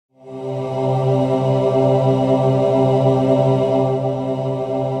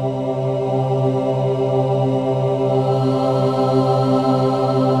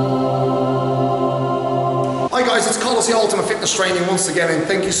obviously Ultimate Fitness Training once again, and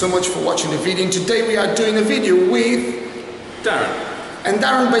thank you so much for watching the video. And today we are doing a video with Darren. And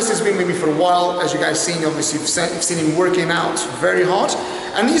Darren basically has been with me for a while. As you guys seen, obviously you've seen him working out very hard,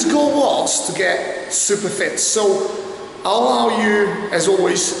 and his goal was to get super fit. So I'll allow you, as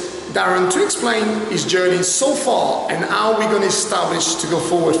always, Darren, to explain his journey so far and how we're going to establish to go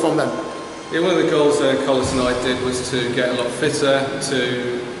forward from them. Yeah, one of the goals Carlos and I did was to get a lot fitter,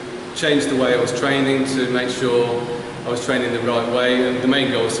 to change the way I was training, to make sure I was training the right way, and the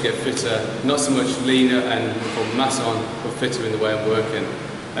main goal was to get fitter, not so much leaner and put mass on, but fitter in the way I'm working.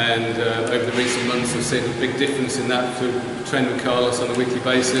 And over the recent months I've seen a big difference in that through training with Carlos on a weekly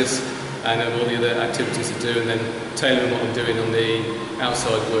basis and all the other activities I do, and then tailoring what I'm doing on the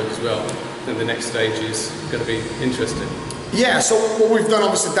outside work as well. Then the next stage is going to be interesting. Yeah, so what we've done,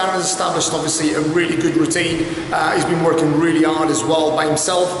 obviously, Darren has established obviously a really good routine. He's been working really hard as well by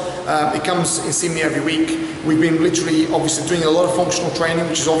himself. He comes and sees me every week. We've been literally obviously doing a lot of functional training,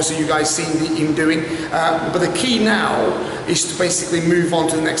 which is obviously you guys seen him doing. But the key now is to basically move on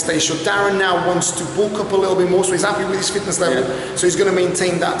to the next stage. So Darren now wants to bulk up a little bit more, so he's happy with his fitness level, so he's going to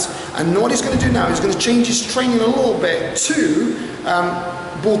maintain that. And what he's going to do now is going to change his training a little bit to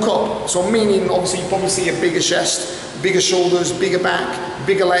bulk up. So meaning, obviously, you probably see a bigger chest, bigger shoulders, bigger back,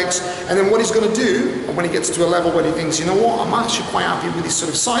 bigger legs, and then what he's going to do when he gets to a level where he thinks, you know what, I'm actually quite happy with this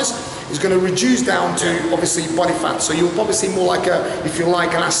sort of size, he's going to reduce down to obviously body fat. So you'll probably see more like a, if you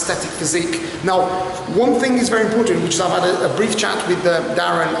like, an aesthetic physique. Now, one thing is very important, which I've had a brief chat with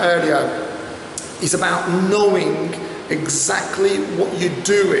Darren earlier, is about knowing exactly what you're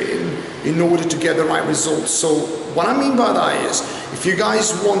doing in order to get the right results. So what I mean by that is, if you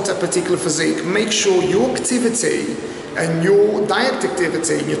guys want a particular physique, make sure your activity and your diet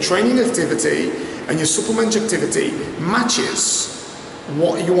activity, your training activity and your supplement activity matches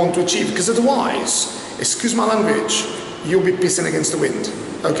what you want to achieve, because otherwise, excuse my language, you'll be pissing against the wind.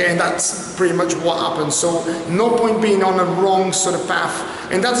 Okay, and that's pretty much what happens. So no point being on a wrong sort of path,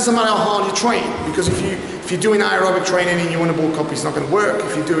 and that doesn't matter how hard you train, because if you're doing aerobic training and you want to bulk up, it's not going to work.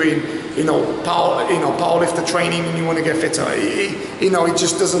 If you're doing powerlifter training and you want to get fitter, it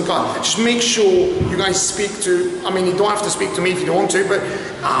just doesn't go. Just make sure you guys speak to, I mean, you don't have to speak to me if you don't want to, but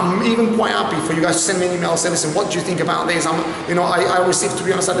I'm even quite happy for you guys to send me an email, say, listen, what do you think about this? I receive, to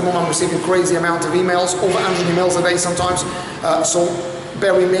be honest, at the moment I'm receiving crazy amount of emails, over 100 emails a day sometimes, so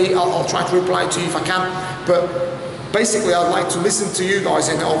bear with me, I'll try to reply to you if I can, but basically I'd like to listen to you guys,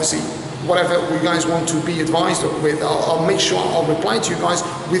 and obviously whatever you guys want to be advised with, I'll make sure I'll reply to you guys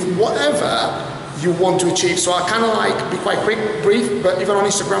with whatever you want to achieve. So I kind of like be quite quick, brief, but even on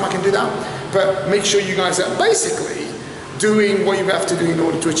Instagram I can do that. But make sure you guys are basically doing what you have to do in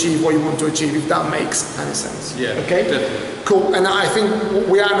order to achieve what you want to achieve, if that makes any sense. Yeah, okay? Definitely. Cool, and I think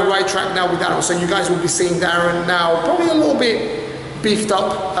we are on the right track now with Darren. So you guys will be seeing Darren now probably a little bit beefed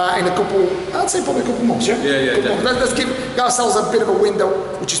up in a couple, I'd say probably a couple months, yeah? Yeah. Let's give ourselves a bit of a window,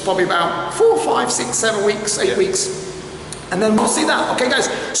 which is probably about 4, 5, 6, 7 weeks, 8 weeks. And then we'll see that, okay guys?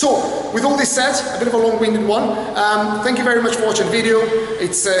 So, with all this said, a bit of a long-winded one, thank you very much for watching the video.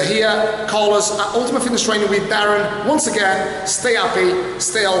 It's here, Carlos at Ultimate Fitness Training with Darren. Once again, stay happy,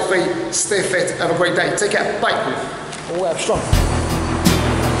 stay healthy, stay fit, have a great day. Take care, bye. Oh, yeah, strong.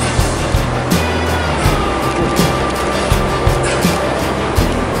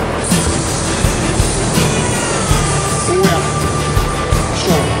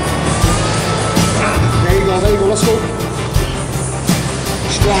 There you go, let's go.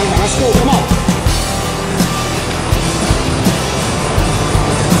 Strong, let's go, come on.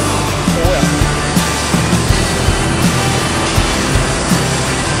 Oh yeah.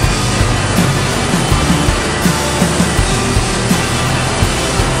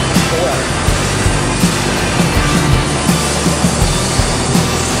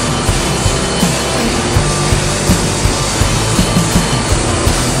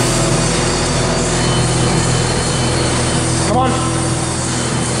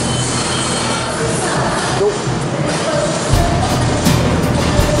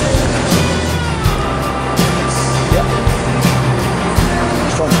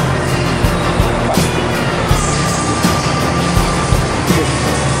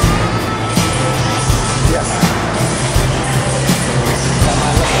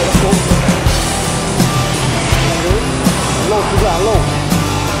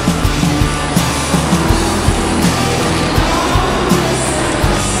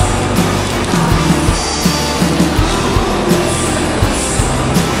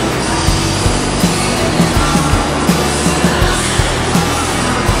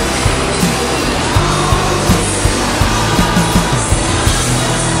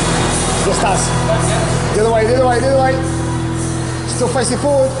 right, the other way. Still facing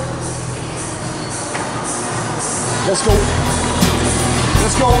forward. Let's go.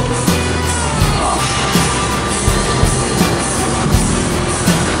 Let's go.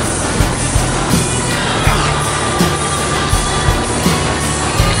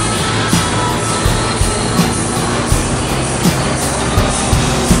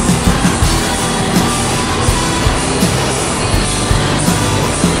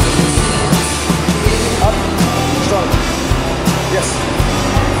 Yes.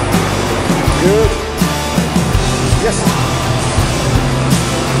 Good. Yes.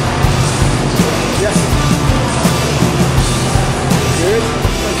 Yes. Good.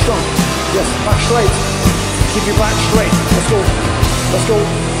 Very strong. Yes. Back straight. Keep your back straight. Let's go. Let's go.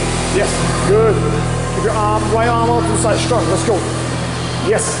 Yes. Good. Keep your arm, right arm on to the side. Strong. Let's go.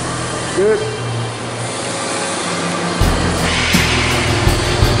 Yes. Good.